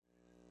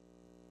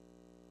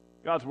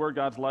God's Word,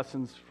 God's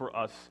lessons for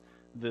us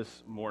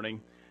this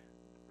morning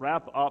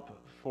wrap up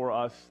for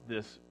us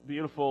this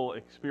beautiful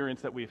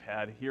experience that we've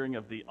had hearing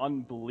of the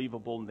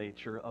unbelievable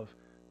nature of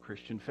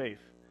Christian faith.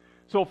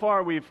 So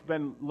far, we've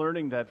been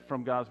learning that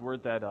from God's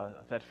Word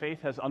that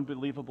faith has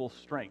unbelievable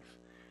strength.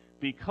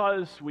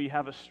 Because we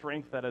have a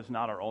strength that is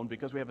not our own,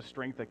 because we have a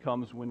strength that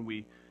comes when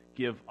we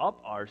give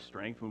up our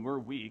strength, when we're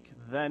weak,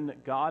 then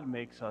God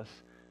makes us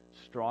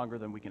stronger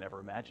than we can ever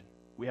imagine.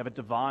 We have a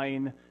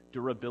divine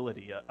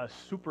durability, a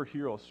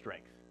superhero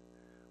strength.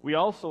 We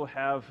also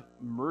have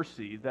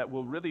mercy that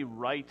will really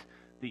right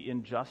the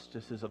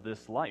injustices of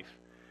this life.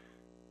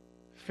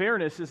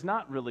 Fairness is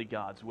not really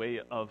God's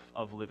way of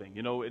living.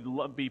 You know,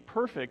 it'd be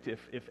perfect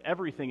if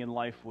everything in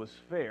life was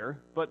fair,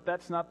 but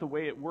that's not the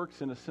way it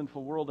works in a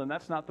sinful world, and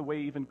that's not the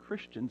way even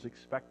Christians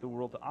expect the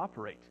world to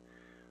operate.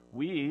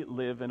 We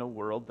live in a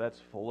world that's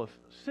full of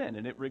sin,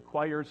 and it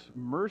requires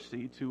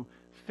mercy to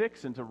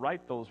fix and to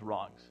right those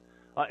wrongs.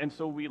 And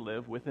so we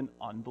live with an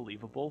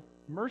unbelievable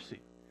mercy.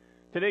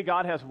 Today,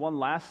 God has one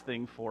last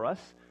thing for us,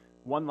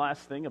 one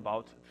last thing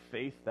about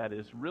faith that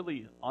is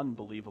really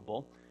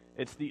unbelievable.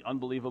 It's the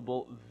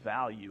unbelievable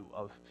value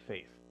of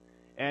faith.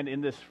 And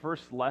in this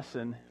first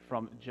lesson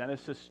from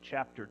Genesis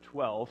chapter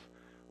 12,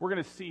 we're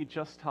going to see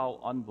just how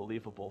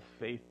unbelievable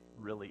faith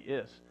really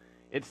is.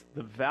 It's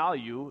the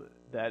value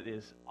that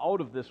is out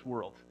of this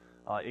world.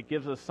 It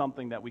gives us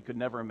something that we could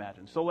never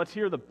imagine. So let's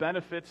hear the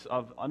benefits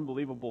of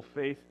unbelievable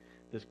faith,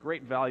 this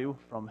great value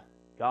from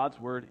God's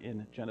Word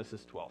in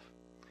Genesis 12.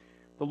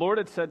 The Lord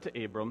had said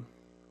to Abram,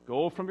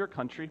 "Go from your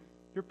country,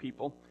 your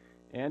people,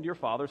 and your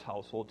father's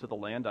household to the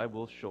land I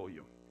will show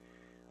you.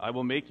 I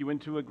will make you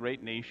into a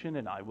great nation,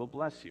 and I will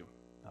bless you.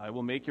 I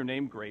will make your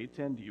name great,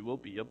 and you will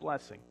be a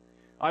blessing.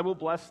 I will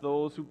bless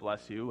those who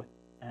bless you,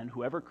 and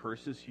whoever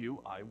curses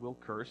you I will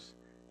curse,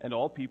 and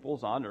all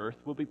peoples on earth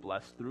will be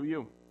blessed through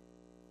you."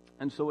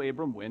 And so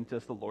Abram went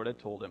as the Lord had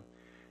told him,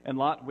 and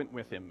Lot went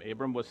with him.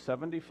 Abram was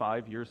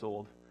 75 years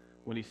old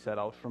when he set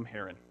out from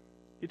Haran.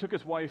 He took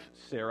his wife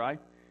Sarai,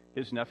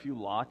 his nephew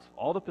Lot,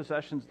 all the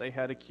possessions they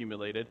had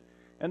accumulated,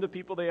 and the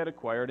people they had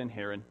acquired in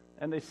Haran,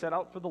 and they set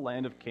out for the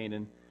land of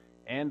Canaan,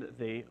 and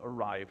they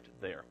arrived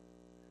there.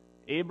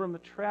 Abram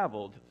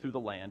traveled through the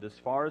land as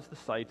far as the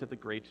site of the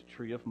great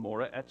tree of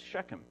Moreh at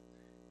Shechem.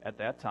 At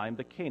that time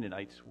the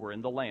Canaanites were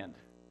in the land.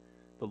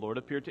 The Lord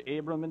appeared to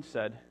Abram and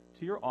said,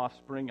 "To your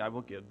offspring I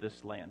will give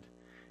this land."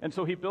 And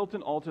so he built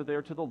an altar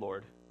there to the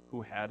Lord,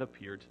 who had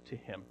appeared to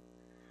him.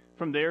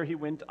 From there he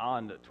went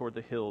on toward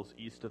the hills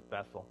east of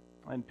Bethel,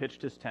 and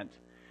pitched his tent,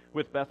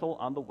 with Bethel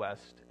on the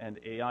west and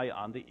Ai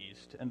on the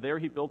east. And there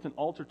he built an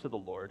altar to the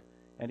Lord,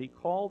 and he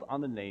called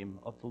on the name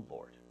of the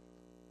Lord.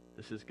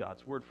 This is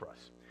God's Word for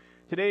us.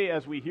 Today,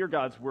 as we hear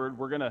God's Word,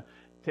 we're going to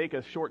take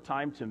a short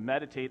time to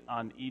meditate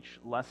on each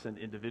lesson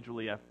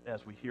individually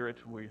as we hear it.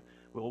 We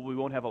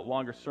won't have a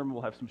longer sermon.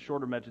 We'll have some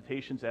shorter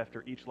meditations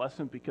after each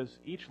lesson, because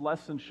each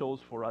lesson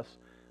shows for us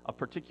a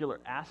particular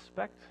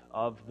aspect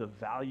of the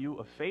value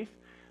of faith.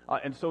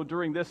 And so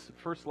during this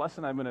first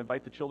lesson, I'm going to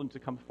invite the children to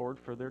come forward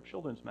for their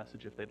children's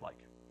message if they'd like.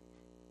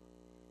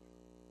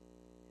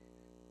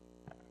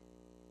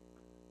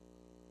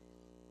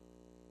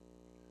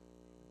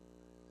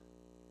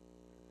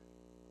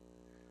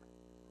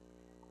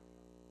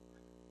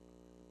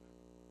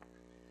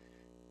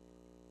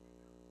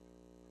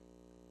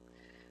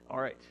 All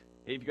right.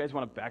 If you guys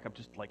want to back up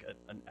just like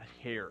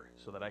a hair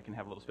so that I can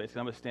have a little space,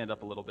 I'm going to stand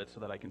up a little bit so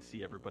that I can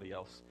see everybody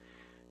else.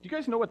 Do you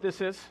guys know what this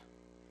is?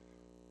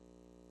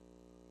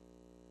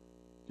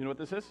 Do you know what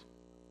this is?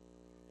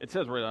 It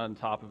says right on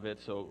top of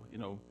it, so, you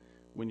know,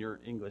 when your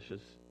English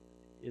is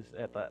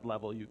at that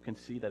level, you can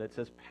see that it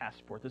says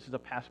passport. This is a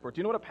passport. Do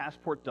you know what a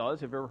passport does?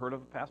 Have you ever heard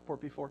of a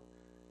passport before?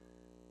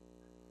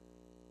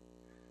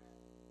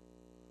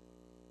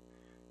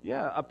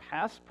 Yeah, a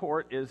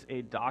passport is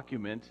a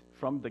document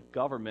from the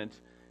government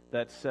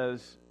that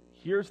says,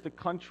 here's the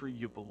country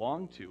you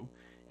belong to,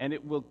 and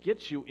it will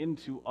get you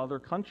into other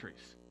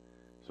countries.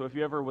 So if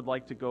you ever would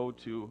like to go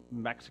to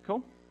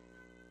Mexico,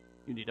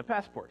 you need a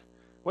passport.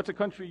 What's a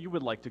country you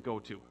would like to go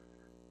to?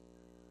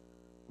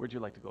 Where'd you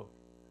like to go?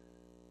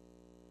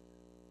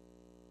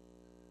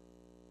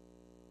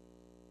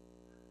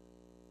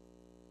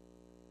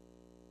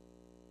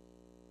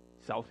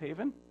 South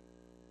Haven?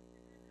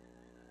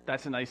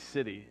 That's a nice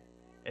city.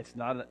 It's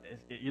not.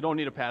 You don't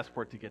need a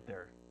passport to get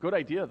there. Good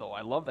idea, though.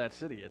 I love that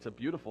city. It's a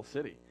beautiful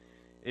city.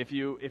 If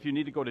you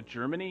need to go to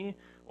Germany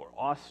or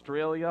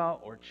Australia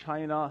or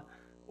China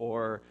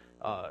or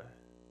I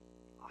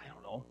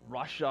don't know,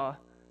 Russia.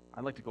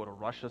 I'd like to go to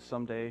Russia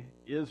someday.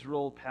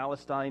 Israel,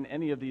 Palestine,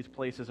 any of these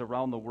places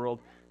around the world.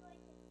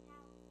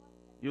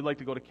 You'd like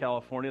to go to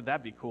California?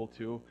 That'd be cool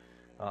too.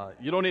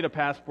 You don't need a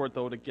passport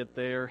though to get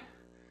there.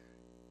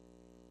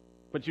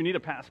 But you need a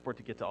passport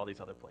to get to all these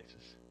other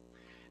places.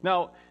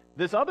 Now,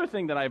 this other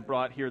thing that I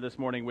brought here this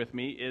morning with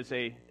me is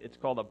it's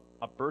called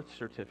a birth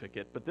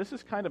certificate, but this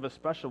is kind of a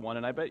special one,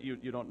 and I bet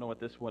you don't know what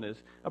this one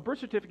is. A birth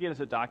certificate is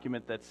a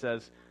document that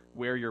says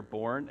where you're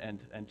born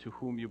and to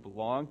whom you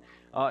belong.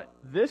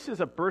 This is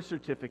a birth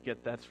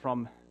certificate that's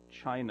from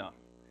China.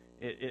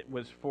 It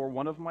was for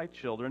one of my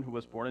children who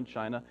was born in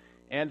China,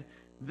 and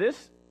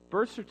this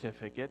birth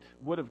certificate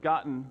would have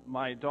gotten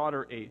my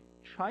daughter a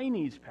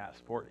Chinese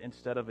passport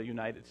instead of a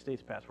United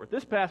States passport.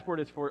 This passport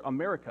is for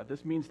America.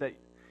 This means that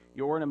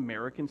you're an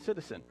American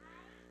citizen.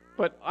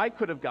 But I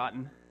could have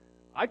gotten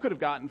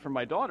for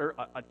my daughter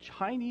a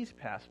Chinese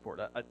passport,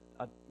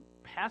 a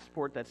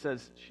passport that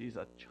says she's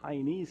a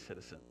Chinese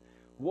citizen.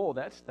 Whoa,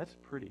 that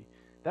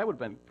would have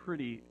been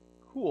pretty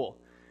cool.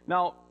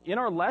 Now, in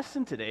our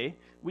lesson today,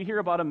 we hear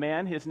about a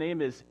man, his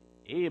name is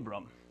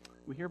Abram.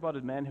 We hear about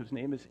a man whose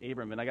name is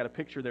Abram, and I got a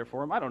picture there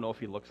for him. I don't know if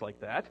he looks like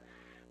that,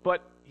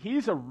 but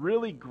he's a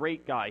really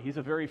great guy. He's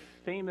a very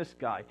famous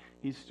guy.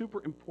 He's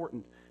super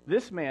important.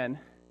 This man,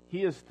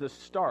 he is the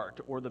start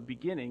or the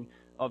beginning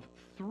of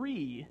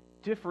 3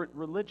 different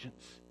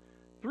religions.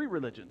 3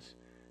 religions.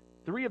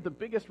 3 of the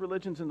biggest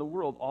religions in the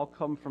world all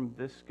come from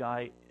this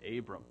guy,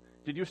 Abram.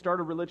 Did you start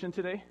a religion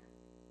today?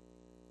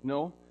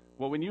 No?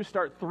 Well, when you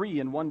start 3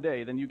 in one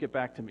day, then you get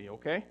back to me,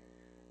 okay?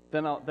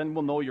 Then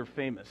we'll know you're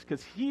famous.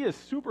 Because he is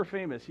super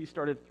famous. He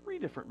started 3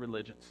 different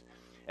religions.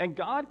 And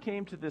God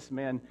came to this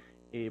man,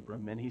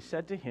 Abram, and he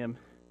said to him,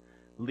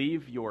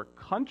 leave your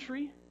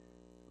country,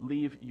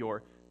 leave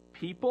your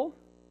people,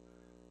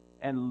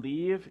 and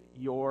leave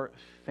your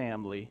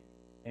family,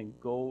 and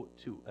go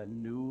to a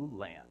new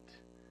land.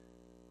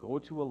 Go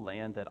to a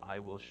land that I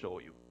will show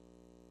you.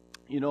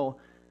 You know,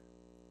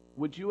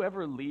 would you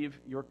ever leave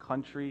your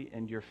country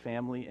and your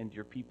family and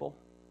your people?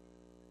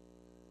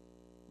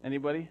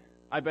 Anybody?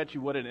 I bet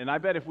you wouldn't. And I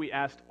bet if we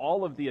asked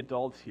all of the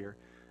adults here,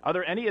 are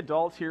there any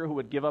adults here who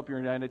would give up your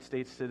United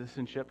States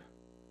citizenship?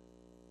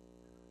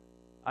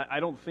 I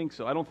don't think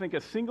so. I don't think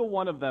a single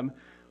one of them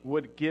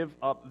would give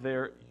up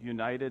their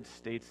United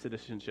States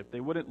citizenship. They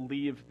wouldn't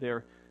leave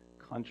their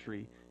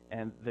country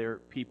and their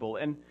people.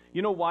 And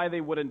you know why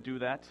they wouldn't do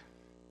that?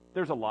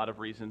 There's a lot of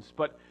reasons,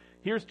 but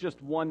here's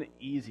just one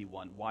easy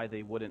one why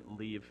they wouldn't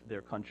leave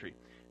their country.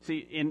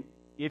 See,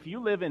 if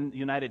you live in the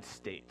United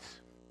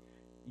States,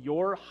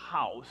 your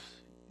house,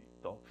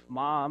 the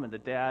mom and the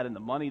dad and the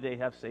money they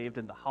have saved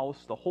in the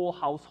house, the whole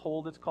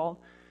household it's called,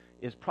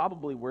 is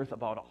probably worth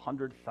about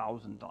 $100,000.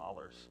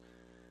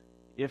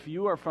 If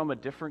you are from a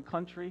different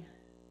country,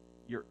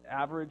 you're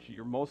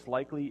most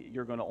likely,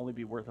 you're going to only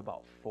be worth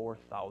about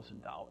 $4,000.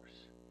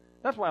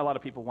 That's why a lot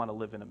of people want to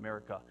live in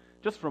America.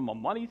 Just from a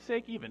money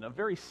sake, even a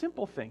very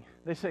simple thing.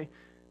 They say,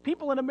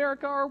 people in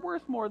America are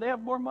worth more. They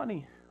have more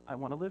money. I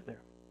want to live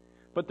there.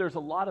 But there's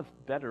a lot of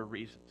better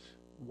reasons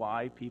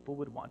why people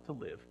would want to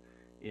live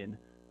in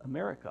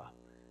America.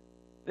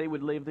 They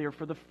would live there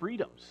for the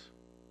freedoms.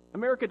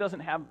 America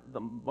doesn't have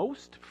the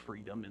most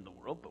freedom in the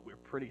world, but we're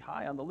pretty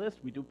high on the list.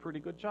 We do a pretty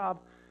good job.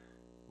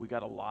 We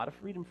got a lot of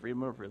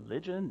freedom of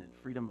religion and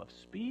freedom of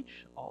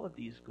speech, all of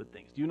these good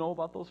things. Do you know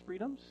about those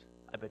freedoms?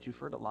 I bet you've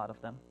heard a lot of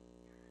them.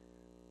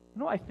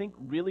 You know, I think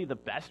really the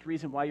best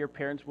reason why your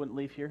parents wouldn't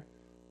leave here?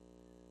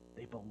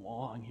 They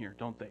belong here,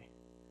 don't they?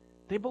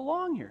 They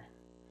belong here.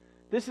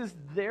 This is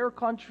their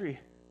country.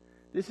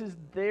 This is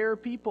their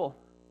people.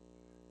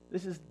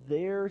 This is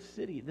their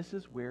city. This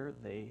is where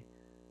they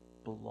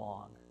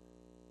belong.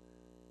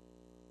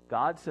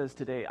 God says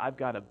today, I've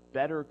got a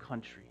better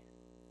country,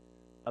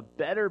 a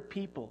better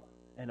people,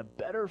 and a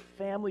better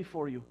family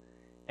for you.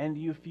 And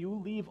if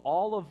you leave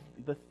all of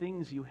the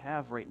things you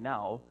have right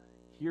now,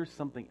 here's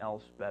something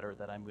else better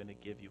that I'm going to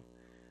give you.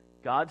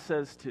 God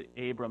says to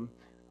Abram,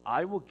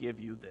 I will give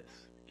you this.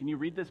 Can you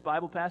read this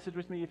Bible passage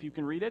with me if you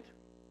can read it?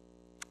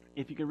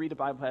 If you can read a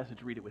Bible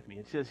passage, read it with me.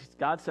 It says,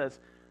 God says,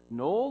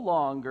 no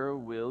longer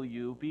will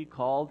you be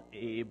called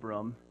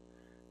Abram.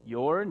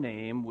 Your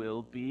name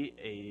will be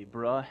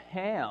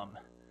Abraham,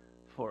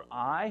 for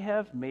I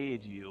have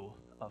made you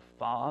a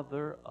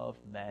father of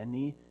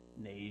many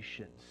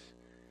nations.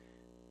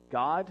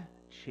 God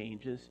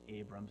changes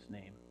Abram's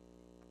name.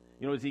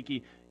 You know,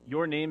 Zeke,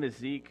 your name is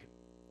Zeke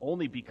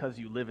only because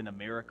you live in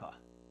America.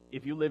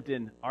 If you lived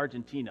in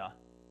Argentina,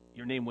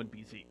 your name wouldn't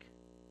be Zeke.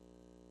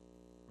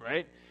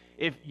 Right?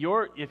 If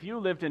you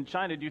lived in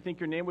China, do you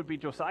think your name would be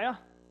Josiah?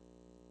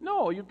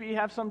 No, you'd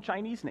have some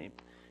Chinese name.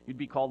 You'd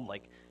be called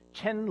like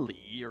Chen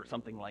Li or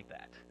something like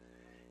that.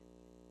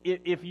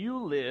 If you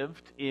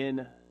lived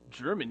in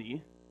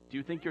Germany, do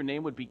you think your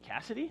name would be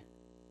Cassidy?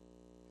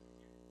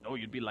 No,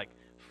 you'd be like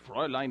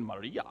Fräulein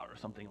Maria or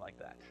something like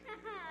that.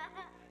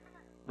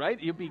 Right?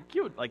 You'd be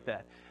cute like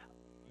that.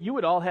 You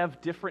would all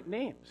have different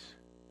names.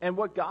 And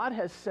what God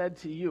has said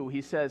to you,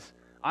 he says,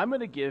 I'm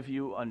going to give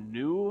you a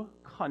new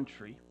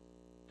country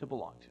to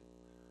belong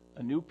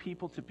to, a new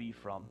people to be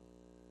from,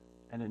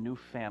 and a new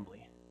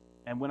family.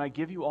 And when I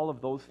give you all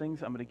of those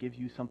things, I'm going to give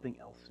you something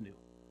else new.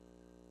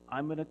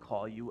 I'm going to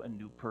call you a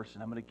new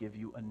person. I'm going to give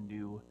you a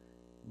new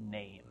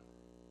name.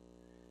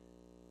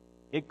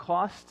 It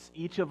costs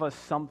each of us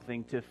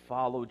something to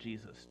follow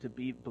Jesus, to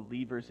be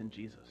believers in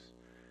Jesus.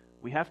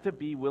 We have to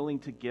be willing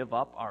to give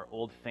up our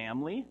old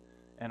family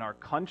and our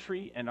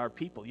country and our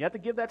people. You have to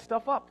give that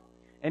stuff up.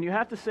 And you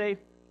have to say,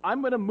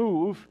 I'm going to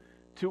move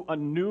to a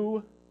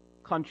new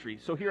country.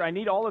 So here, I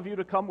need all of you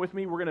to come with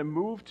me. We're going to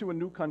move to a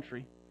new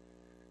country.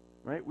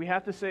 Right? We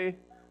have to say,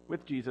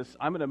 with Jesus.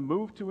 I'm going to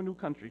move to a new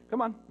country.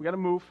 Come on, we got to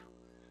move.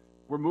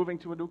 We're moving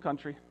to a new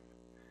country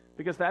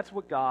because that's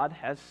what God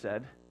has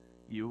said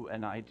you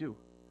and I do.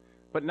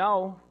 But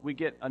now we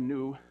get a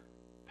new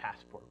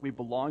passport. We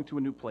belong to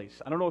a new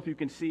place. I don't know if you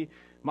can see,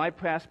 my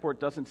passport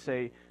doesn't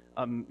say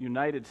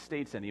United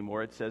States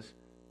anymore. It says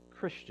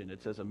Christian.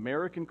 It says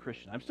American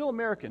Christian. I'm still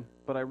American,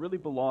 but I really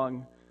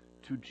belong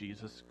to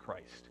Jesus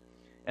Christ.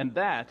 And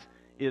that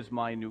is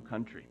my new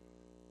country.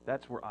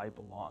 That's where I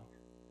belong.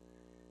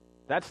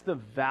 That's the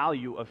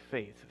value of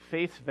faith.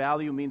 Faith's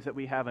value means that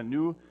we have a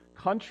new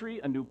country,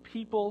 a new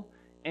people,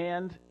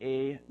 and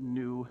a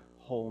new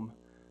home,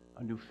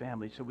 a new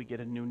family, so we get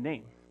a new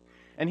name.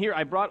 And here,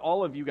 I brought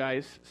all of you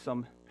guys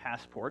some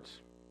passports.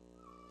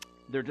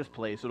 They're just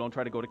plays, so don't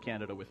try to go to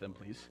Canada with them,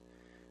 please.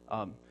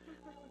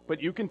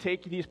 But you can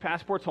take these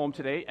passports home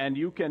today, and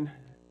you can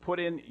put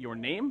in your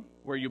name,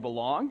 where you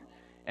belong,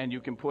 and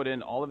you can put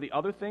in all of the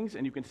other things,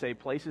 and you can say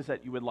places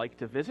that you would like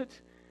to visit,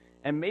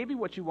 and maybe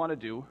what you want to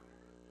do.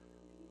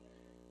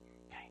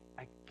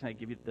 Can I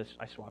give you this?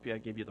 I swap you. I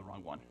gave you the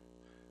wrong one.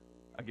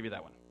 I'll give you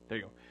that one. There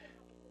you go.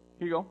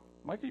 Here you go.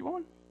 Micah, you want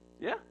one?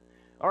 Yeah?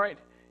 All right.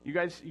 You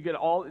guys, you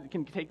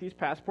can take these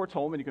passports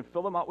home, and you can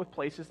fill them out with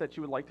places that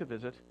you would like to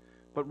visit.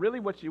 But really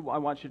I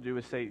want you to do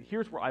is say,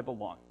 here's where I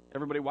belong.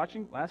 Everybody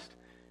watching,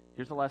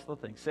 here's the last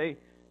little thing.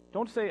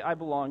 Don't say I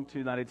belong to the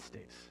United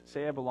States.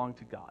 Say I belong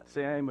to God.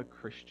 Say I am a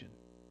Christian,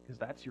 because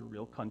that's your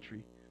real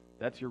country,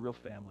 that's your real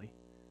family,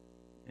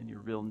 and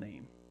your real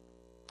name.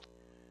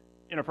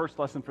 In our first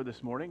lesson for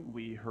this morning,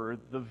 we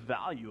heard the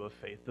value of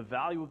faith, the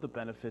value of the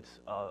benefits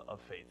of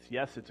faith.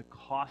 Yes, it's a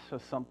cost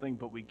us something,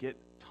 but we get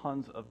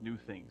tons of new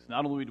things.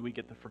 Not only do we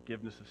get the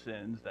forgiveness of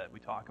sins that we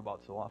talk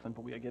about so often,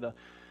 but we get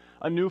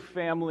a new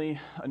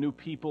family, a new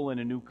people, and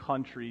a new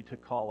country to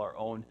call our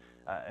own.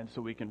 And so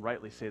we can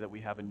rightly say that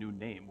we have a new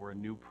name. We're a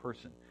new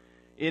person.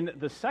 In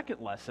the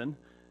second lesson,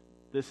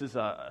 this is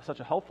such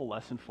a helpful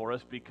lesson for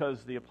us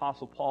because the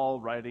Apostle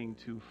Paul, writing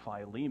to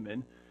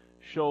Philemon,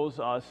 shows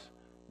us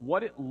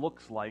what it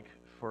looks like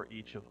for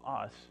each of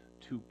us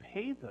to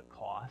pay the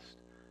cost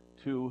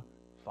to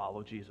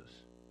follow Jesus.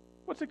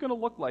 What's it going to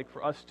look like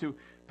for us to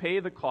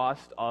pay the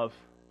cost of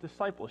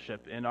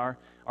discipleship in our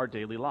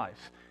daily lives?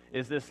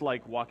 Is this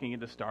like walking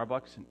into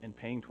Starbucks and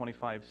paying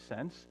 25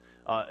 cents?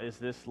 Is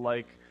this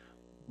like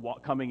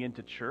coming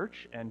into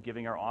church and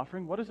giving our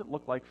offering? What does it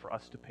look like for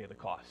us to pay the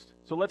cost?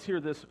 So let's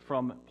hear this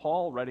from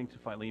Paul writing to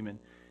Philemon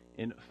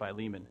in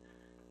Philemon.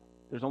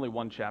 There's only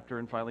one chapter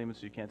in Philemon,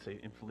 so you can't say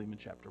in Philemon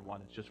chapter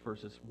 1. It's just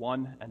verses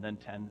 1 and then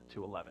 10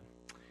 to 11.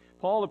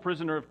 Paul, a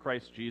prisoner of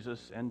Christ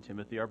Jesus, and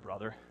Timothy, our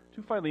brother,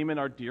 to Philemon,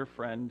 our dear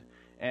friend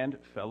and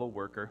fellow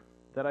worker,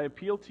 that I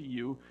appeal to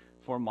you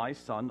for my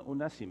son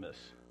Onesimus,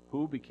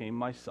 who became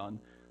my son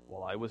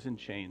while I was in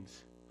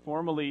chains.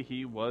 Formerly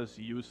he was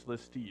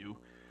useless to you,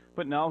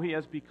 but now he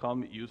has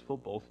become useful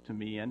both to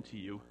me and to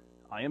you.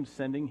 I am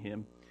sending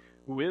him,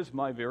 who is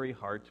my very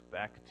heart,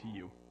 back to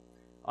you.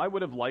 I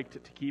would have liked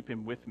to keep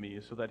him with me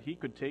so that he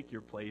could take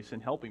your place in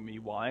helping me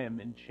while I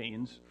am in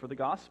chains for the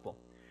gospel.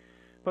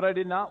 But I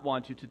did not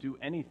want to do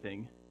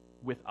anything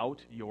without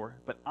your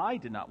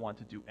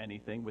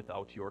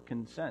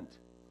consent,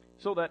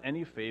 so that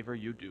any favor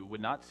you do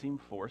would not seem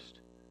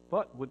forced,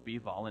 but would be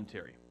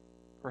voluntary.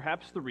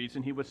 Perhaps the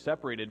reason he was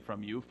separated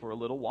from you for a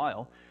little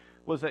while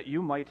was that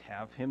you might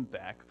have him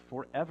back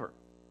forever,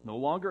 no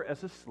longer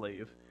as a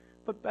slave,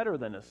 but better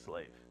than a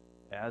slave,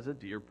 as a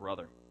dear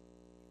brother.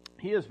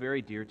 He is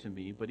very dear to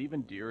me, but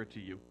even dearer to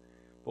you,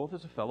 both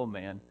as a fellow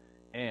man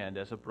and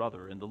as a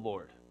brother in the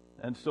Lord.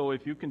 And so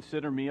if you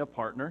consider me a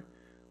partner,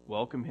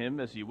 welcome him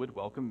as you would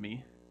welcome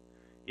me.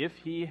 If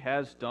he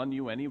has done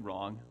you any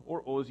wrong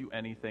or owes you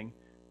anything,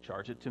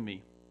 charge it to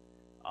me.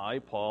 I,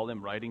 Paul,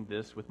 am writing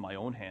this with my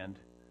own hand.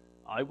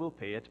 I will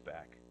pay it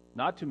back,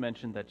 not to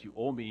mention that you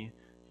owe me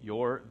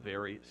your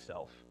very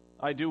self.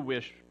 I do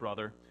wish,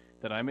 brother,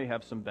 that I may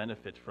have some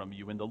benefit from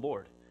you in the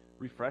Lord.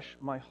 Refresh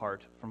my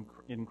heart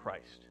in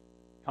Christ.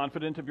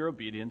 Confident of your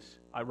obedience,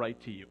 I write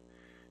to you,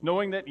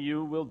 knowing that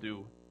you will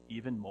do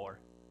even more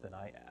than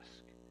I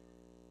ask.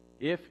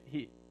 This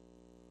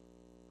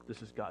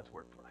is God's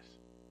word for us.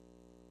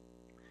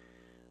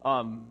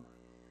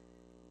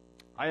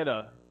 I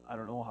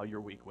don't know how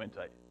your week went.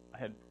 I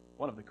had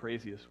one of the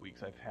craziest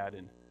weeks I've had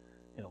in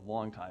a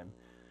long time.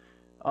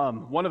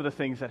 One of the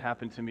things that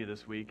happened to me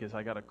this week is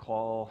I got a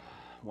call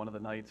one of the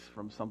nights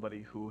from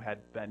somebody who had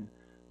been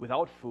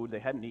without food. They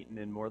hadn't eaten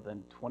in more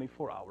than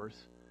 24 hours.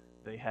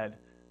 They had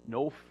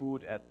no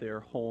food at their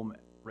home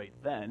right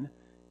then,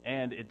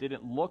 and it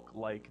didn't look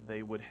like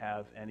they would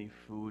have any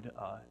food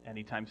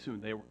anytime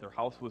soon. Their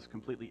house was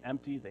completely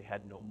empty. They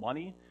had no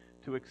money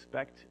to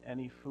expect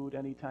any food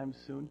anytime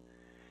soon.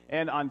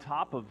 And on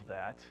top of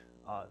that,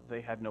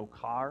 they had no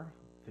car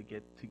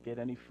to get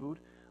any food.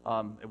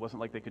 It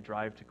wasn't like they could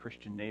drive to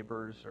Christian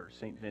Neighbors or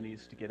St.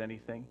 Vinny's to get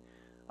anything.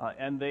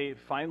 And they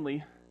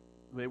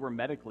were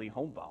medically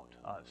homebound.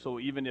 So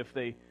even if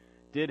they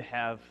did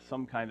have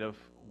some kind of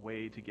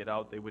way to get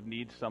out, they would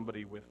need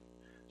somebody with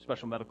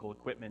special medical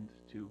equipment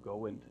to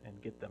go and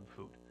get them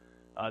food.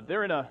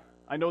 They're in a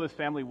I know this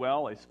family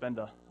well. I spend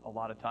a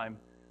lot of time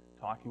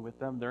talking with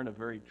them. They're in a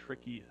very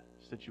tricky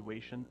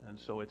situation, and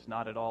so it's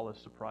not at all a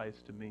surprise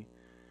to me.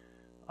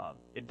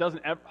 It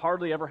doesn't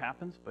hardly ever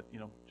happens, but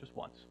just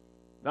once.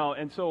 No,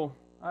 and so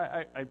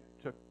I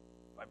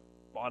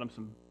bought them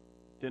some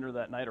dinner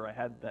that night, or I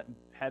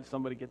had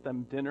somebody get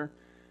them dinner,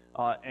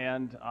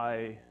 and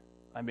I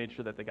made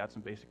sure that they got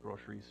some basic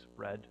groceries,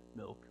 bread,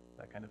 milk,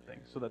 that kind of thing,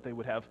 so that they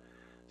would have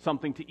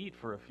something to eat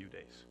for a few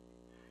days.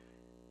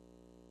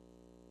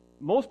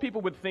 Most people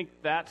would think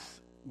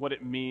that's what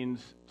it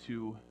means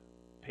to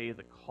pay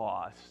the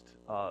cost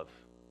of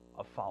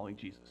following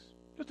Jesus.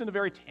 Just in a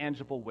very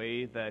tangible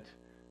way that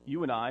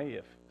you and I,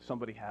 if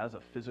somebody has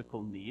a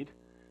physical need,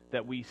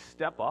 that we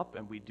step up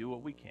and we do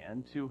what we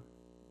can to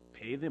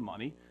pay the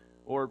money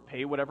or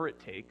pay whatever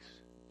it takes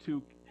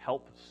to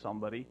help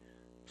somebody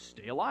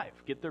stay alive,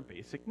 get their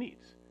basic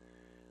needs.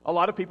 A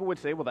lot of people would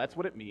say, well, that's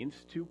what it means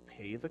to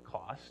pay the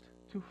cost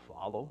to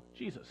follow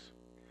Jesus.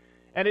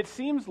 And it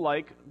seems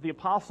like the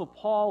Apostle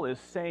Paul is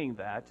saying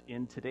that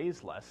in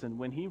today's lesson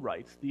when he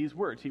writes these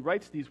words.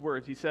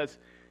 He says,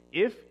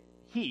 if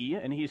he,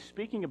 and he's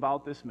speaking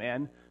about this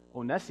man,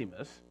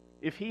 Onesimus,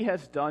 if he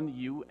has done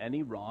you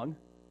any wrong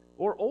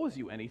or owes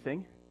you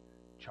anything,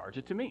 charge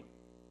it to me.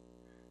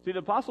 See, the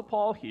Apostle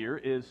Paul here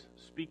is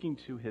speaking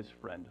to his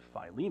friend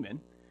Philemon,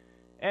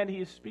 and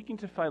he's speaking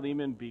to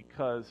Philemon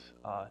because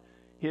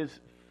his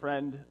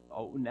friend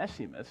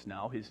Onesimus,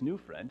 now his new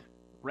friend,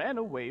 ran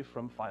away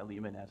from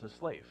Philemon as a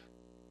slave.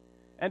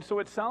 And so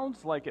it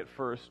sounds like at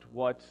first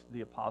what the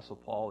Apostle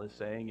Paul is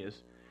saying is,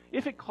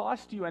 if it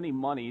cost you any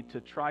money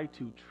to try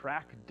to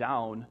track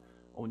down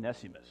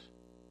Onesimus,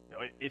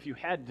 if you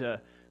had to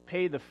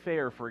pay the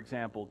fare, for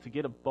example, to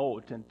get a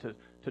boat and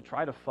to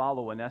try to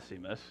follow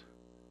Onesimus,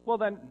 well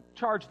then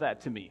charge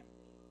that to me.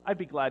 I'd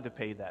be glad to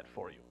pay that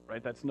for you,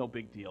 right? That's no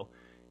big deal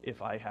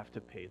if I have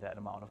to pay that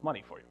amount of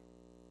money for you.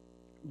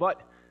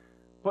 But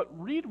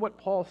read what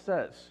Paul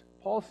says.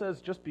 Paul says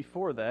just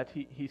before that,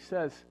 he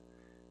says,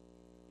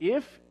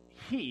 if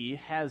he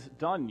has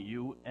done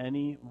you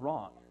any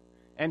wrong.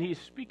 And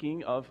he's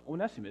speaking of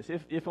Onesimus.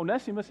 If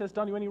Onesimus has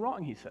done you any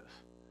wrong, he says.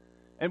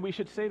 And we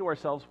should say to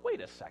ourselves, wait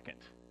a second.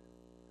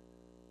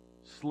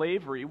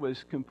 Slavery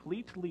was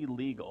completely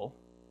legal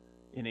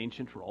in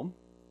ancient Rome.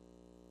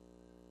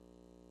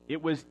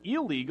 It was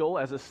illegal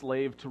as a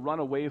slave to run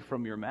away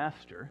from your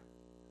master.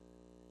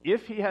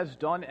 If he has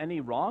done any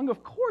wrong,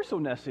 of course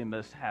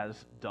Onesimus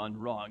has done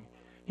wrong.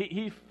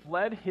 He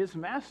fled his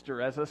master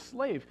as a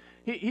slave.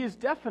 He's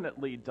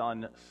definitely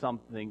done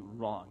something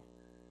wrong.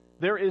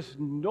 There is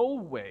no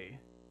way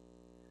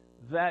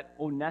that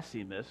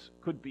Onesimus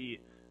could be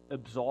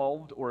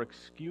absolved or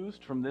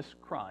excused from this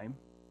crime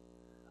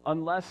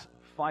unless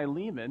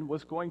Philemon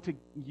was going to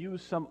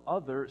use some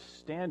other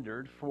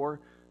standard for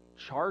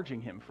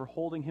charging him, for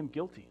holding him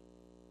guilty.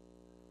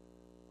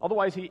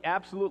 Otherwise, he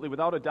absolutely,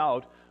 without a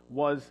doubt,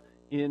 was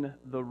in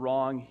the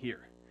wrong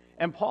here.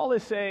 And Paul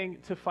is saying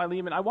to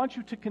Philemon, I want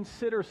you to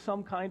consider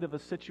some kind of a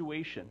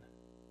situation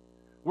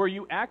where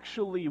you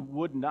actually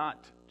would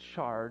not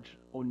charge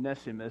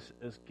Onesimus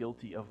as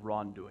guilty of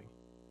wrongdoing.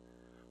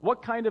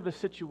 What kind of a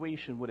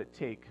situation would it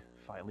take,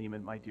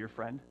 Philemon, my dear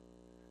friend,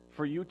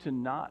 for you to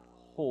not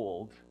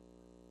hold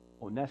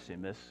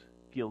Onesimus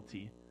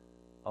guilty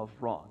of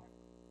wrong?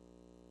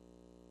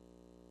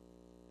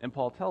 And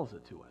Paul tells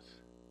it to us.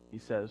 He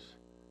says,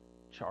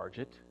 charge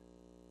it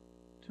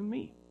to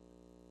me.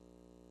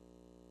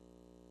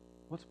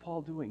 What's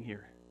Paul doing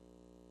here?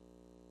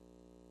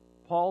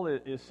 Paul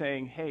is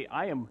saying, hey,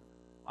 I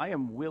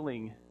am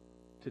willing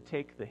to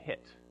take the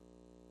hit.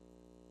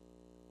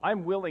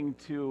 I'm willing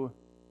to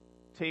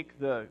take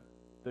the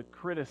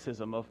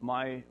criticism of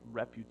my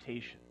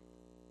reputation.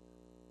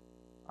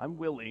 I'm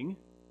willing,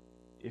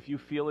 if you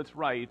feel it's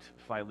right,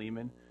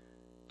 Philemon,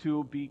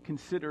 to be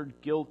considered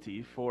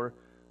guilty for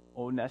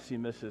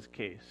Onesimus'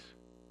 case,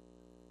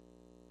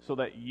 so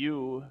that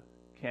you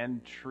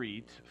can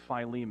treat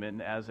Philemon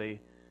as a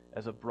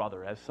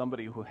brother, as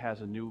somebody who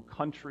has a new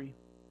country,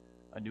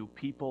 a new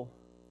people,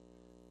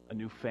 a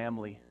new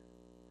family.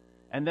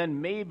 And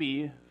then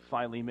maybe,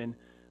 Philemon,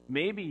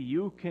 maybe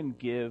you can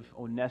give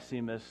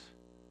Onesimus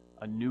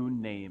a new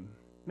name.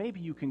 Maybe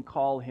you can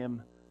call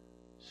him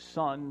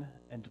son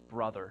and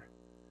brother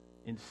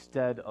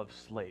instead of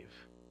slave.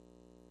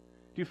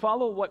 Do you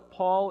follow what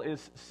Paul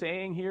is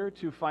saying here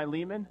to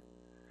Philemon?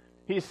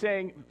 He's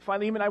saying,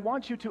 Philemon, I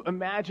want you to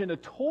imagine a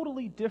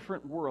totally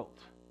different world.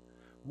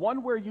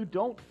 One where you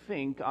don't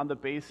think on the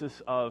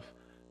basis of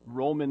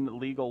Roman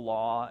legal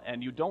law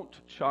and you don't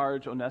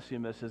charge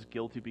Onesimus as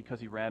guilty because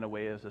he ran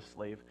away as a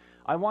slave.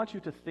 I want you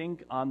to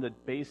think on the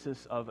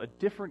basis of a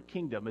different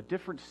kingdom, a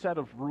different set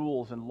of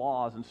rules and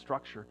laws and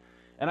structure.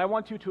 And I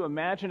want you to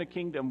imagine a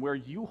kingdom where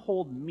you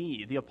hold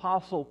me, the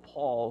Apostle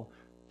Paul,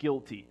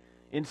 guilty,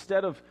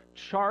 instead of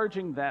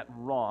charging that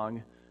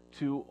wrong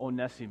to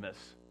Onesimus.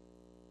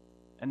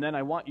 And then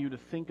I want you to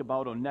think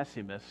about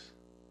Onesimus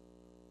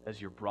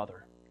as your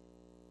brother.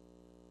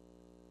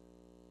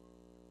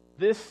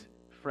 This,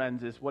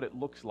 friends, is what it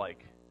looks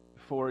like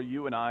for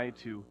you and I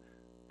to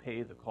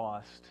pay the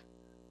cost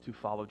to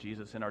follow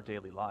Jesus in our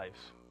daily lives.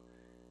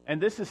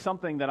 And this is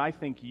something that I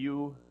think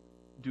you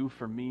do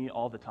for me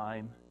all the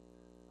time,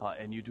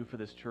 and you do for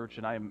this church,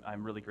 and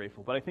I'm really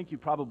grateful. But I think you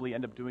probably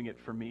end up doing it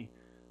for me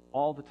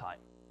all the time.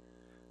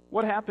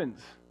 What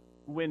happens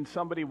when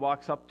somebody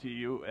walks up to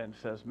you and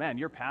says, "Man,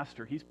 your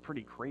pastor, he's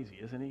pretty crazy,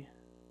 isn't he?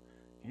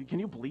 Can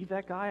you believe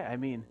that guy? I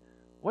mean,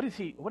 what is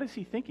he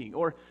thinking?"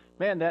 Or,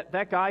 "Man,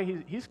 that guy,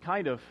 he's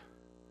kind of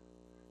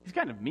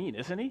mean,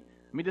 isn't he?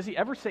 I mean, does he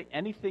ever say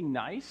anything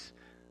nice?"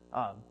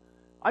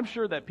 I'm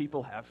sure that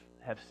people have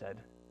said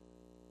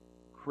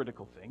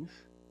critical things.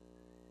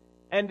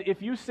 And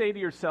if you say to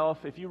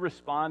yourself, if you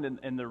respond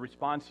and the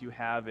response you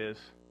have is,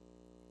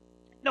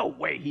 "No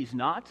way, he's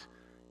not.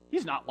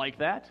 He's not like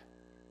that.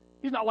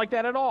 He's not like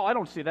that at all. I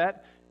don't see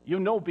that." You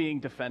know being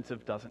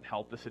defensive doesn't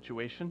help the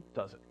situation,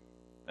 does it?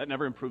 That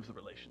never improves the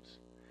relations.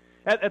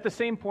 At the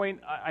same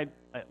point,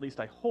 at least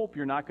I hope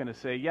you're not going to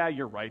say, "Yeah,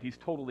 you're right. He's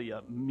totally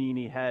a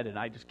meanie head, and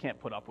I just can't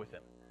put up with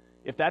him."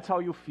 If that's how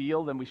you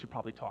feel, then we should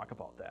probably talk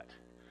about that.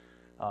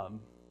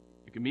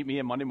 You can meet me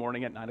on Monday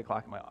morning at 9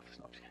 o'clock in my office.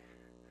 No, I'm just kidding.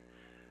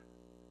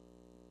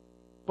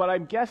 But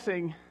I'm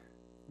guessing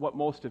what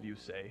most of you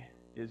say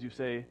is you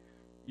say,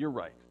 "You're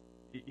right.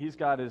 He's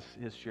got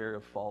his share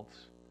of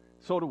faults.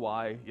 So do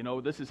I. You know,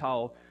 this is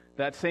how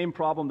that same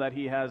problem that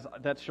he has,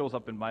 that shows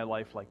up in my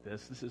life like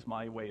this. This is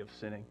my way of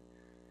sinning.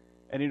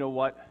 And you know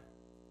what?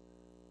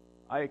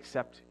 I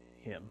accept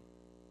him,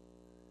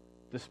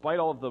 despite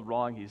all of the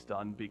wrong he's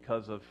done,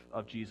 because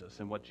of Jesus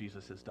and what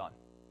Jesus has done.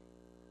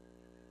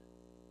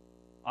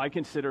 I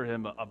consider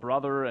him a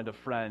brother and a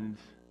friend,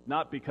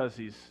 not because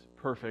he's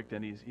perfect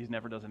and he's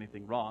never does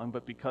anything wrong,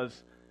 but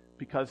because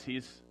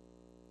he's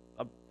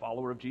a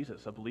follower of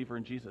Jesus, a believer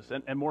in Jesus.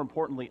 And more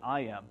importantly,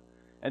 I am.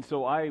 And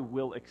so I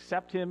will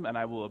accept him, and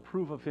I will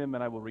approve of him,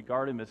 and I will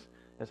regard him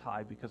as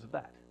high because of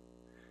that."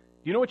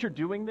 You know what you're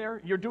doing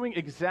there? You're doing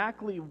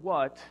exactly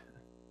what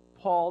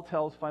Paul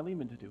tells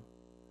Philemon to do.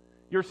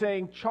 You're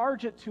saying,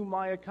 "Charge it to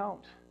my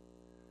account."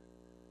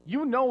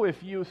 You know,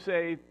 if you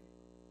say,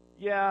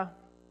 "Yeah,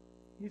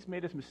 he's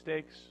made his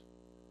mistakes,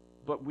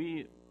 but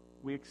we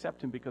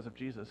accept him because of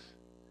Jesus,"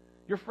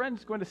 your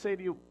friend's going to say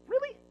to you,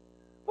 "Really?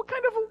 What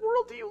kind of a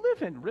world do you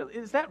live in? Really,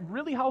 is that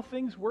really how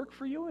things work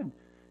for you?" And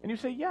you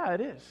say, "Yeah,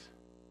 it is."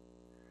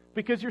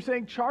 Because you're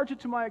saying, "Charge it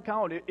to my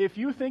account. If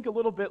you think a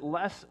little bit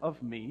less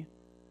of me,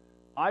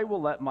 I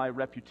will let my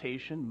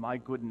reputation, my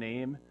good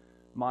name,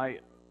 my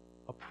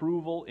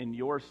approval in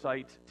your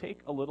sight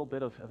take a little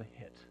bit of a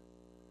hit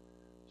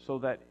so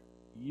that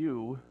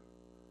you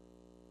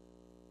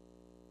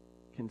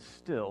can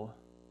still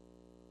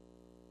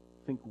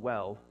think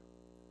well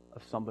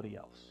of somebody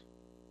else."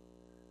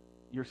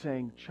 You're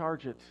saying,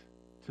 "Charge it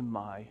to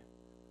my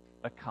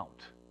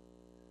account."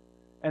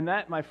 And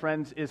that, my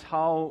friends, is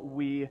how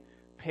we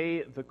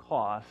pay the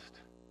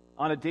cost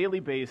on a daily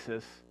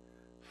basis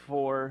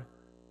for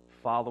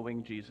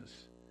following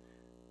Jesus.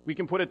 We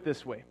can put it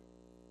this way,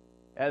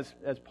 as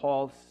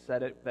Paul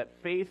said it, that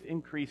faith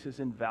increases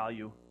in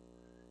value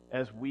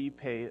as we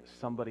pay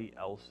somebody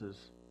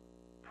else's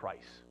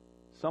price,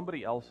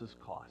 somebody else's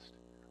cost.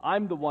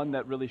 I'm the one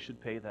that really should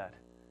pay that.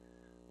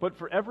 But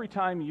for every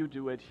time you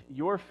do it,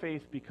 your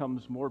faith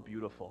becomes more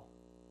beautiful,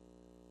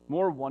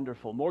 more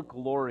wonderful, more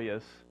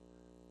glorious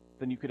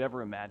than you could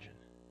ever imagine.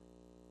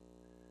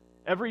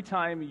 Every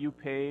time you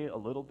pay a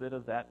little bit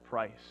of that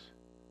price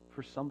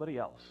for somebody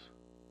else,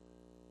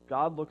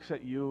 God looks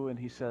at you and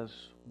he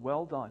says,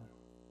 "Well done.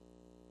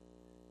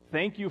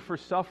 Thank you for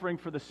suffering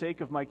for the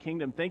sake of my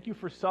kingdom. Thank you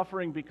for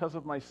suffering because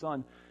of my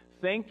son.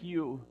 Thank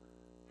you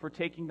for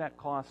taking that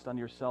cost on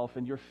yourself."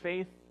 And your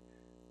faith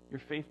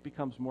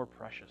becomes more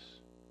precious.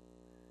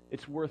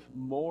 It's worth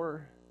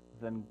more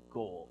than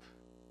gold.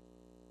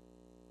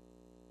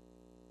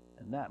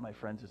 And that, my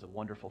friends, is a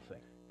wonderful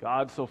thing.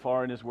 God, so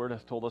far in his word,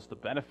 has told us the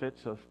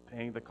benefits of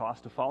paying the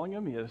cost of following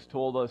him. He has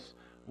told us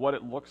what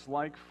it looks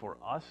like for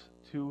us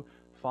to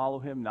follow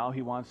him. Now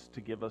he wants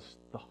to give us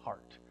the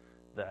heart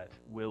that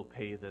will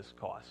pay this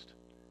cost.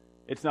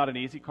 It's not an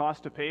easy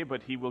cost to pay,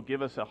 but he will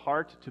give us a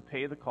heart to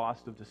pay the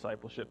cost of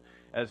discipleship,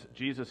 as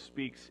Jesus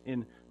speaks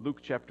in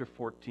Luke chapter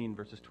 14,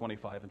 verses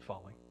 25 and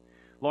following.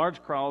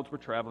 Large crowds were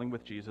traveling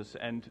with Jesus,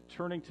 and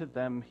turning to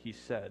them he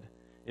said,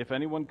 "If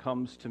anyone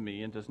comes to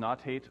me and does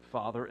not hate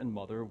father and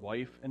mother,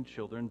 wife and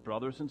children,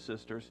 brothers and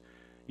sisters,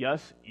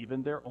 yes,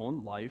 even their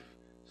own life,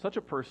 such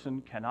a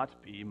person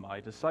cannot be my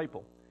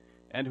disciple.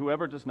 And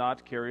whoever does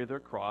not carry their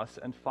cross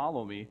and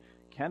follow me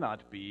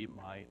cannot be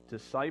my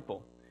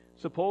disciple.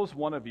 Suppose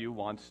one of you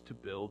wants to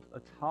build a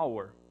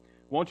tower.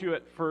 Won't you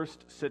at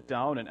first sit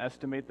down and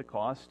estimate the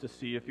cost to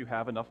see if you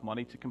have enough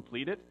money to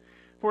complete it?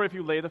 For if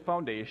you lay the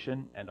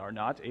foundation and are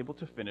not able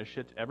to finish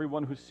it,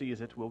 everyone who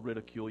sees it will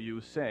ridicule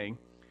you, saying,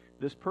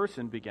 'This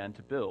person began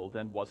to build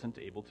and wasn't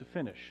able to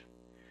finish.'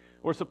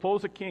 Or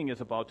suppose a king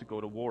is about to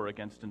go to war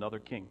against another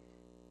king.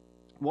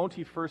 Won't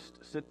he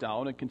first sit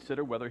down and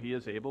consider whether he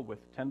is able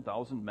with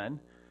 10,000 men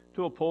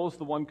to oppose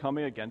the one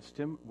coming against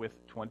him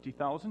with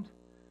 20,000?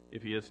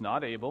 If he is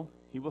not able,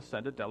 he will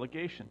send a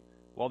delegation,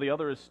 while the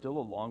other is still a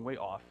long way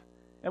off,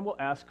 and will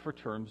ask for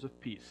terms of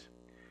peace.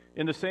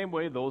 In the same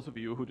way, those of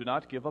you who do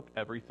not give up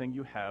everything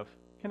you have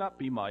cannot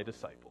be my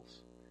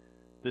disciples.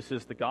 This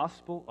is the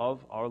gospel of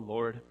our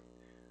Lord.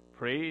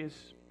 Praise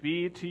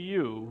be to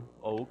you,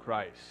 O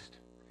Christ.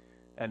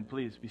 And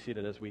please be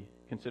seated as we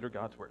consider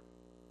God's word.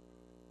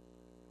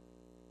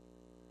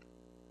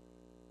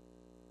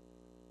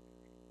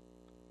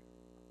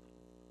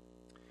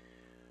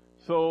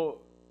 So,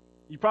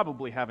 you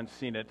probably haven't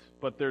seen it,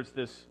 but there's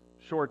this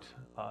short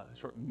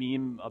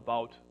meme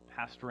about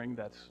pastoring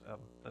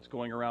that's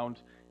going around,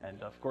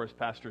 and of course,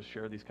 pastors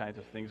share these kinds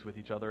of things with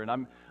each other. And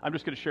I'm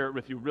just going to share it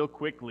with you real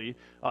quickly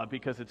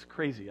because it's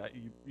crazy.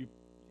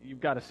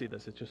 You've got to see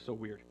this. It's just so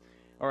weird.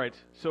 All right,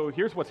 so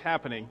here's what's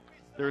happening.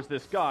 There's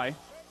this guy.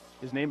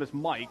 His name is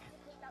Mike,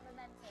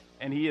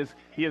 and he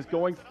is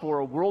going for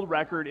a world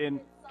record in,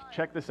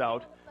 check this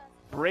out,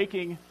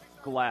 breaking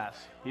glass.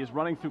 He is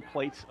running through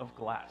plates of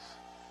glass,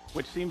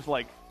 which seems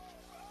like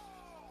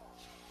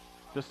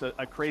just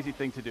a crazy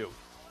thing to do.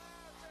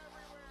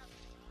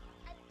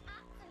 An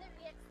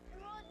absolutely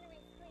extraordinary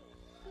feat.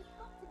 He's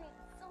got to be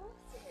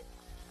exhausted.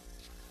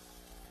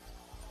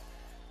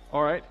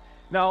 All right.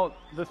 Now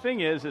the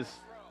thing is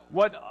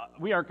what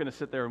we aren't going to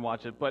sit there and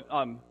watch it, but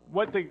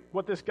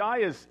what this guy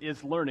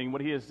is learning,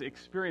 what he is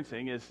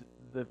experiencing, is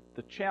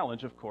the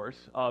challenge, of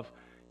course, of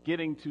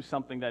getting to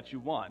something that you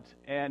want.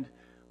 And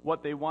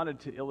what they wanted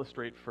to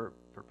illustrate for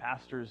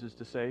pastors is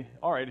to say,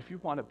 all right, if you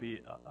want to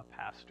be a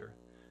pastor,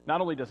 not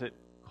only does it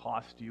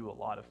cost you a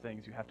lot of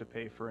things, you have to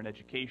pay for an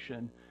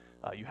education,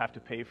 you have to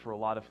pay for a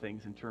lot of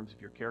things in terms of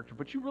your character,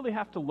 but you really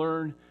have to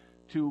learn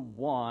to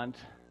want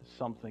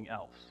something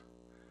else.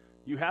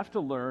 You have to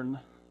learn,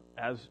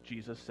 as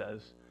Jesus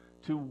says,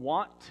 to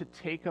want to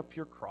take up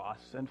your cross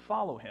and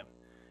follow him.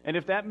 And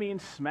if that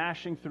means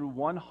smashing through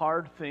one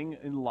hard thing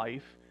in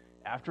life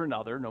after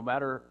another, no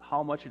matter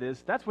how much it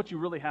is, that's what you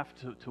really have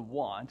to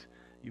want.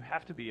 You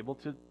have to be able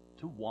to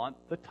want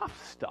the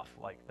tough stuff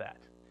like that.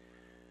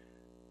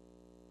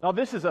 Now,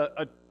 this is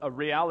a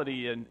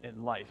reality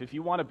in life. If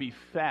you want to be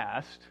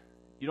fast,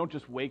 you don't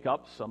just wake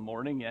up some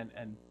morning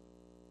and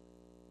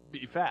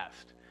be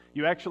fast.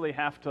 You actually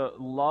have to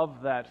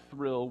love that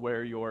thrill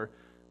where your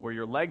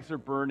legs are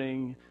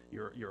burning,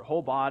 your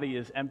whole body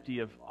is empty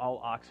of all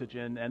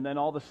oxygen, and then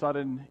all of a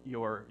sudden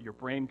your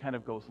brain kind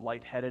of goes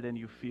lightheaded and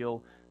you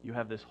feel you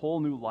have this whole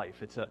new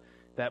life. It's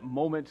that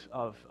moment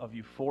of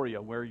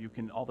euphoria where you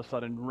can all of a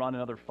sudden run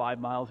another 5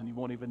 miles and you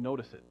won't even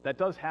notice it. That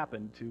does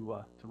happen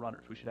to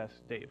runners. We should ask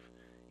Dave.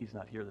 He's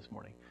not here this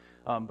morning.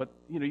 But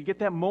you get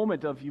that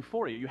moment of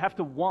euphoria. You have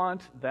to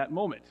want that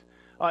moment.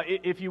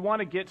 If you want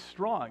to get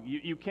strong,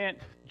 you can't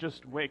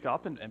just wake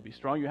up and be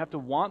strong. You have to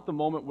want the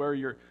moment where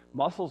your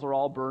muscles are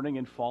all burning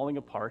and falling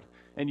apart,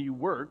 and you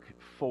work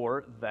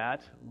for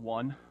that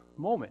one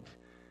moment.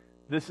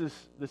 This is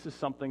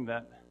something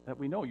that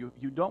we know.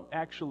 You don't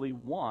actually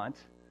want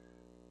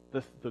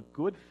the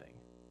good thing.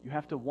 You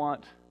have to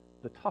want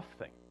the tough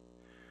thing.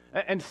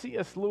 And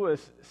C.S.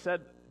 Lewis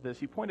said this.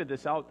 He pointed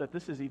this out, that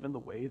this is even the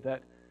way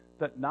that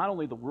not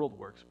only the world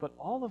works, but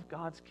all of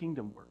God's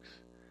kingdom works.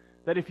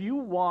 That if you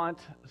want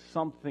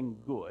something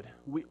good,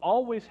 we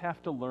always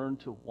have to learn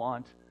to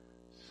want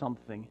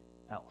something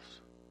else.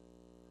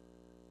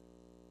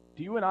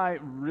 Do you and I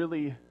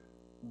really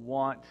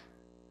want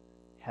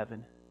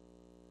heaven?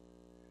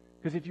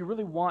 Because if you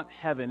really want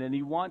heaven and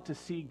you want to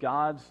see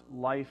God's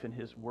life and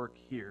his work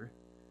here,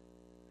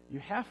 you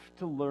have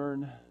to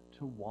learn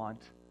to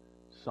want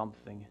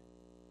something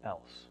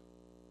else.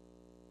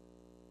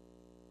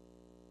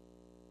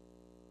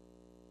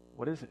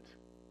 What is it?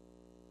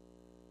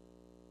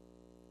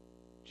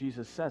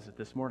 Jesus says it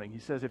this morning. He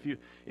says if you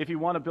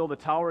want to build a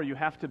tower, you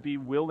have to be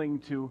willing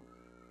to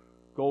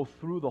go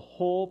through the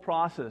whole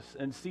process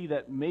and see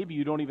that maybe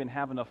you don't even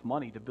have enough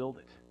money to build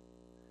it.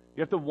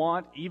 You have to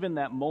want even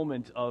that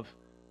moment of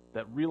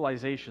that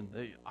realization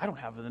that I don't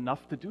have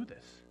enough to do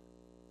this.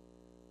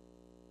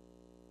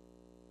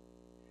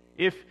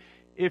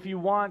 If you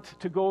want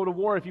to go to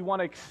war, if you want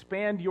to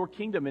expand your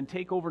kingdom and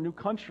take over new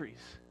countries,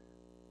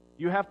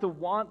 you have to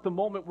want the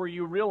moment where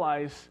you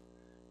realize,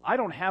 I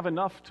don't have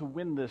enough to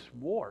win this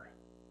war.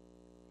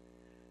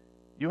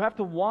 You have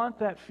to want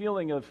that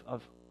feeling of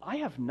I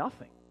have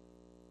nothing.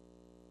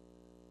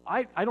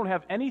 I don't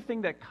have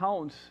anything that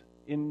counts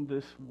in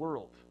this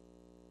world.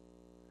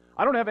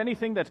 I don't have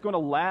anything that's going to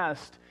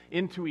last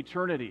into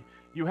eternity.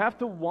 You have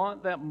to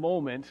want that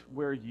moment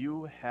where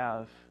you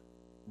have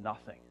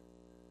nothing.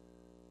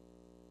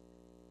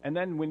 And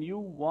then when you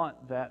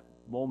want that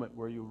moment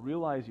where you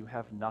realize you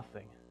have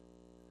nothing,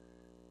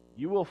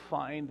 you will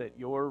find that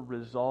your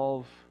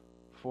resolve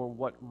for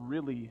what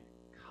really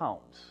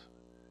counts,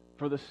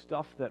 for the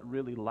stuff that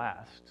really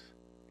lasts,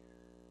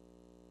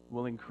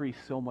 will increase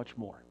so much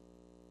more.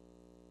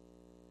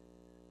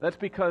 That's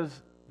because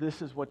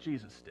this is what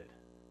Jesus did.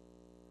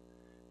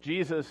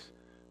 Jesus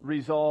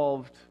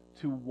resolved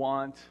to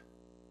want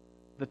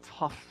the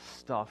tough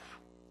stuff.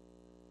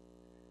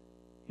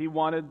 He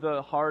wanted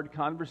the hard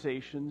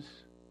conversations.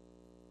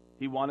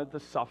 He wanted the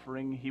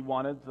suffering. He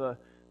wanted the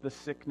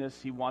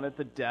sickness. He wanted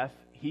the death.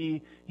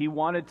 He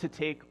wanted to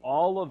take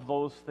all of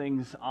those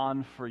things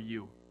on for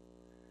you.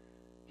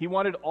 He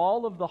wanted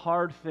all of the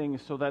hard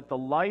things so that the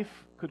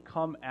life could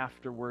come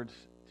afterwards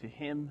to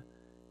him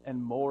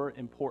and, more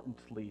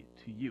importantly,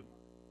 to you.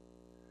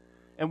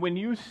 And when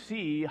you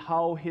see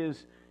how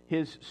his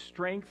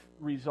strength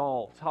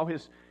resolved, how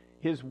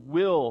his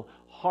will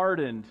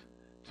hardened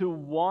to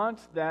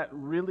want that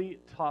really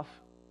tough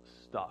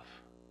stuff,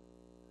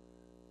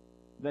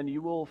 then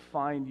you will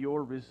find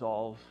your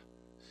resolve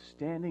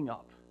standing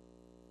up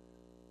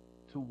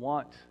to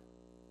want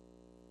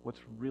what's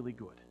really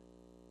good.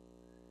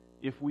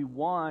 If we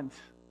want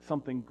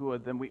something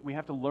good, then we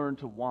have to learn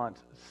to want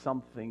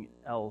something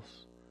else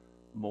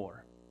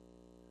more.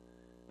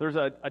 There's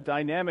a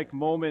dynamic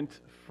moment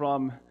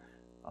from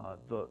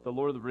the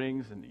Lord of the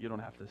Rings, and you don't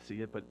have to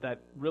see it, but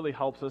that really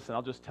helps us, and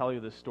I'll just tell you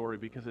this story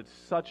because it's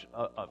such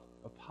a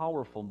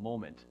powerful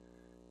moment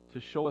to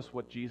show us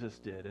what Jesus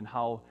did and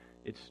how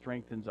it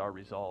strengthens our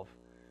resolve.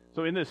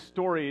 So in this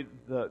story,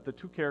 the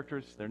two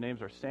characters, their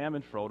names are Sam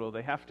and Frodo,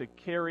 they have to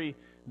carry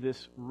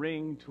this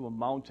ring to a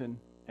mountain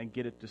and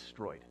get it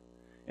destroyed.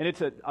 And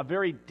it's a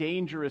very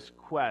dangerous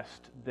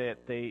quest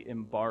that they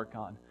embark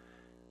on.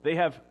 They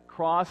have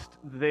crossed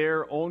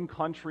their own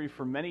country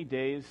for many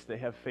days. They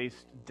have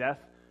faced death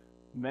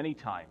many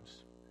times.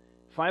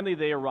 Finally,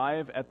 they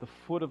arrive at the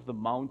foot of the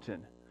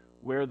mountain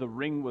where the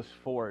ring was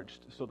forged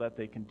so that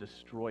they can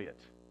destroy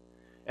it.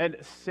 And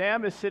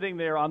Sam is sitting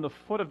there on the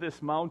foot of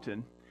this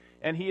mountain,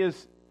 and he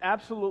is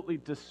absolutely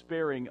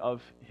despairing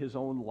of his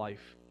own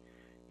life.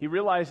 He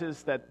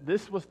realizes that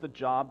this was the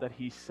job that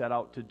he set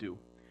out to do.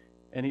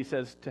 And he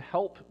says, to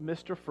help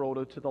Mr.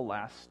 Frodo to the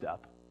last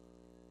step,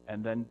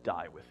 and then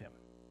die with him.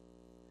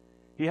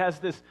 He has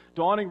this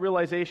dawning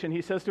realization.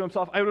 He says to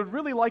himself, I would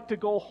really like to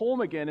go home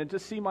again and to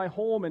see my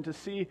home and to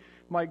see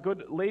my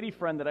good lady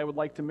friend that I would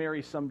like to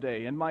marry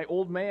someday, and my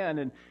old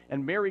man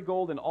and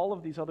Marigold and all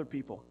of these other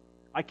people.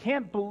 I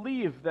can't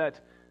believe that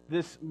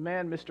this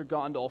man, Mr.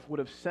 Gandalf, would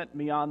have sent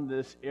me on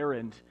this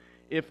errand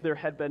if there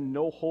had been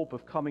no hope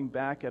of coming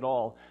back at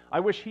all. I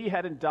wish he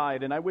hadn't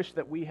died, and I wish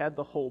that we had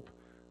the hope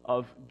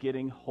of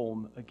getting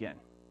home again.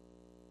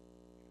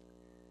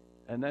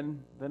 And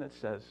then it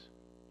says,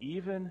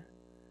 even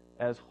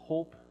as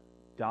hope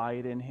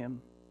died in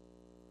him,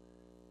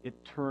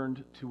 it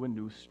turned to a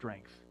new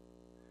strength.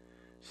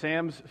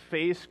 Sam's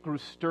face grew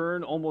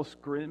stern,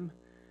 almost grim,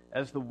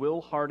 as the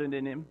will hardened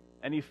in him,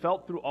 and he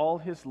felt through all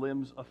his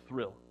limbs a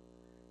thrill,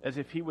 as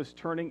if he was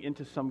turning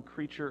into some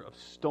creature of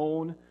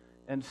stone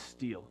and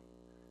steel,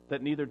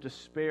 that neither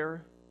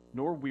despair,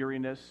 nor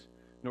weariness,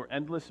 nor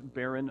endless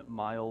barren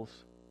miles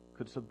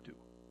could subdue.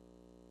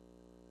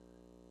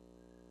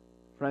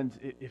 Friends,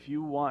 if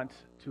you want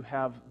to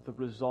have the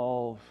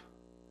resolve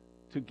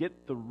to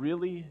get the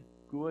really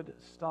good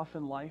stuff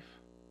in life,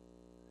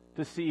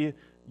 to see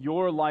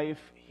your life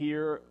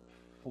here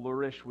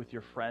flourish with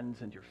your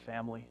friends and your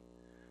family,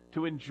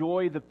 to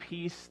enjoy the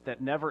peace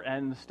that never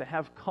ends, to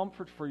have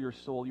comfort for your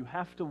soul, you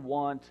have to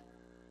want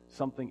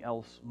something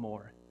else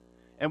more.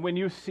 And when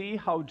you see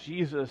how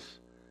Jesus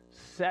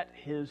set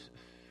his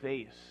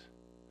face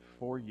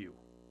for you,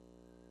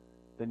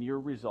 then your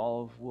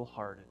resolve will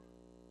harden.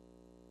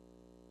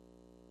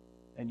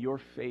 And your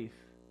faith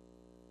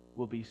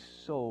will be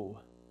so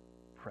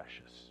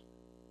precious.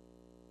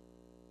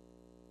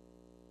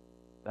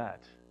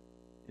 That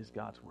is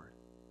God's word.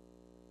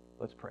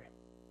 Let's pray.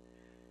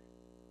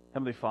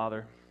 Heavenly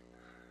Father,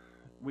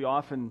 we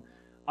often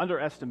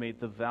underestimate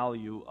the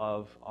value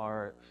of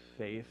our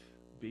faith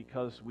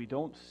because we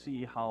don't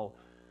see how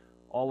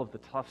all of the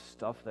tough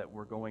stuff that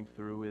we're going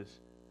through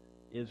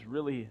is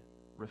really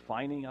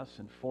refining us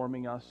and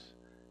forming us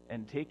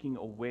and taking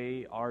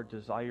away our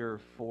desire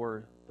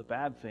for the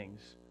bad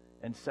things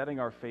and setting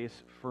our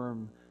face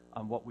firm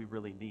on what we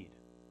really need.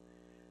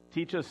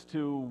 Teach us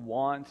to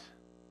want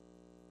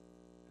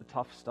the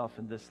tough stuff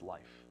in this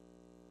life,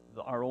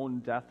 our own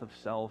death of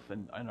self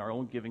and our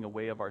own giving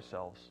away of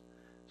ourselves,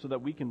 so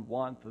that we can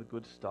want the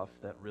good stuff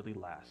that really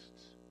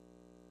lasts.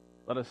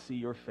 Let us see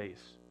your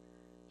face,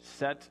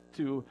 set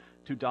to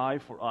die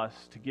for us,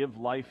 to give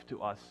life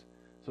to us,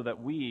 so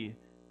that we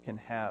can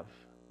have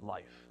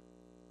life.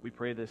 We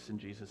pray this in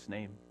Jesus'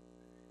 name.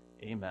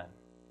 Amen.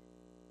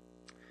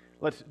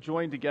 Let's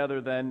join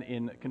together then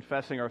in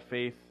confessing our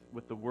faith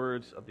with the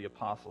words of the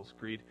Apostles'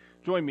 Creed.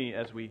 Join me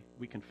as we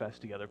confess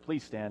together.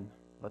 Please stand.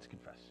 Let's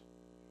confess.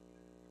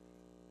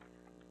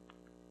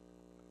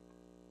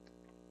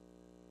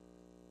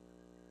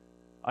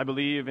 I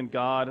believe in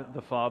God,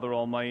 the Father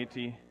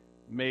Almighty,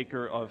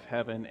 maker of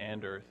heaven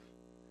and earth.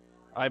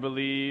 I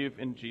believe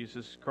in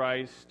Jesus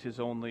Christ, his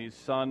only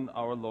Son,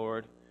 our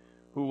Lord,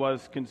 who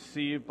was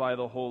conceived by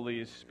the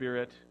Holy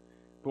Spirit,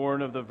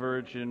 born of the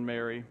Virgin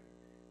Mary,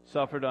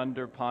 suffered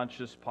under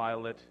Pontius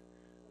Pilate,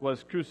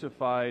 was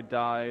crucified,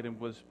 died, and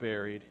was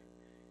buried.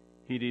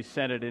 He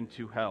descended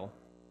into hell.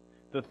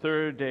 The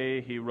third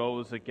day he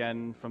rose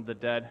again from the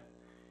dead.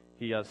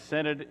 He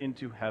ascended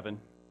into heaven,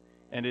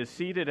 and is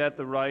seated at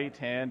the right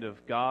hand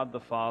of God the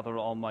Father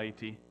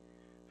Almighty.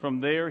 From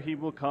there he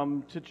will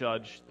come to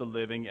judge the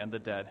living and the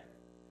dead.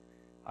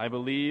 I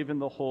believe in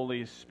the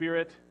Holy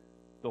Spirit,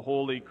 the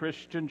holy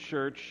Christian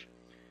Church,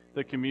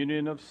 the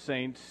communion of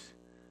saints,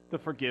 the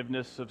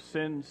forgiveness of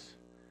sins,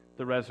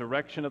 the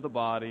resurrection of the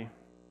body,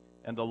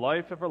 and the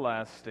life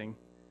everlasting.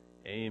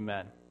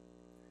 Amen.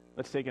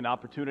 Let's take an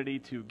opportunity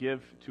to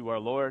give to our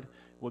Lord.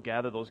 We'll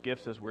gather those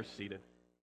gifts as we're seated.